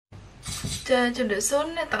ជំរាបសួរ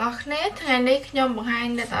អ្នកទាំងអស់គ្នាថ្ងៃនេះខ្ញុំបង្ហាញ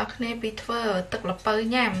អ្នកទាំងអស់គ្នាពីធ្វើទឹកល្ពៅ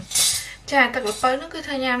ញ៉ាំចាទឹកល្ពៅនោះគឺ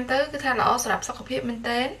ថាញ៉ាំទៅគឺថាល្អសម្រាប់សុខភាពមែន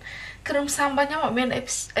ទែនគ្រឿងផ្សំរបស់ខ្ញុំអត់មាន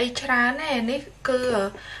អីច្រើនទេនេះគឺ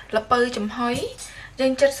ល្ពៅចំហុយយើ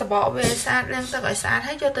ងចិតសបកវាស្អាតលាងទឹកឲ្យស្អាត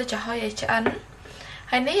ហើយយកទៅចំហុយឲ្យឆ្អិន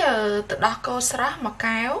ហើយនេះទឹកដោះគោស្រស់មួយ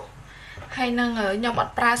កែវហើយនឹងខ្ញុំអ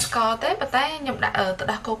ត់ប្រើស្ករទេប៉ុន្តែខ្ញុំដាក់ទឹក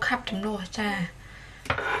ដោះគោខាប់ជំនួសចា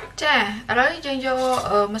ឥឡូវយើងយក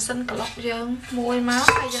ម៉ាស៊ីនក្លុកយើងមួយមក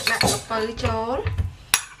ហើយយើងដាក់ល្ពៅចូល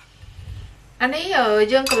អានេះ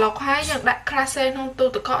យើងក្លុកហើយយើងដាក់ក្រាសេក្នុងទូ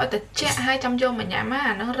ទឹកកកឲ្យត្រជាក់ហើយចាំយកមកញ៉ាំអា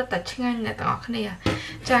ហ្នឹងរឹតតែឆ្ងាញ់អ្នកទាំងអស់គ្នា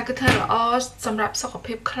ចាគឺថាល្អសម្រាប់សុខ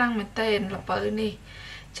ភាពខ្លាំងមែនទែនល្ពៅនេះ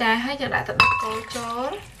ចាហើយយើងដាក់ទឹកដោះគោចូ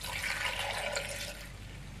ល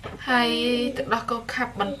ហើយទឹកដោះគោខា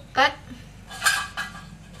ប់បន្តិច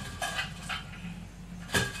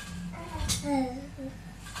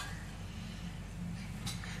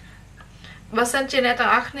បើសិនជាអ្នកទាំ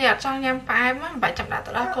ងអស់គ្នាអត់ចង់ញ៉ាំផ្អែមមិនបាច់ចាំដាក់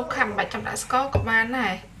ទឹកដោះគោខាប់មិនបាច់ចាំដាក់ស្ករក៏បានដែ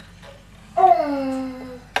រ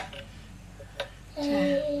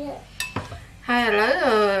ហើយឥឡូវ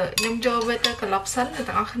ខ្ញុំចូលវាទៅក្លុកសិនអ្នក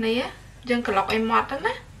ទាំងអស់គ្នាយើងក្លុកឲ្យម៉ត់ទៅ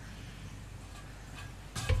ណា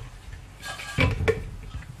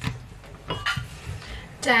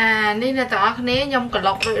ចានេះអ្នកទាំងអស់គ្នាខ្ញុំក្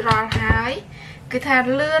លុករួចរាល់ហើយគឺថា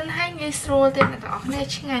លឿនហើយងាយស្រួលទៀតអ្នកទាំងអស់គ្នា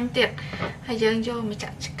ឆ្ងាញ់ទៀតហើយយើងយកមកចា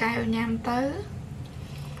ក់ឆ្កែវញ៉ាំទៅ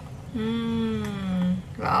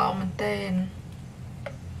ល្អមែនទែន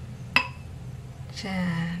ចា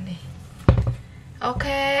នេះអូ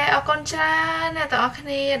ខេអរគុណច្រើនអ្នកទាំងអស់គ្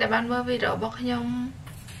នាដែលបានមើលវីដេអូរបស់ខ្ញុំ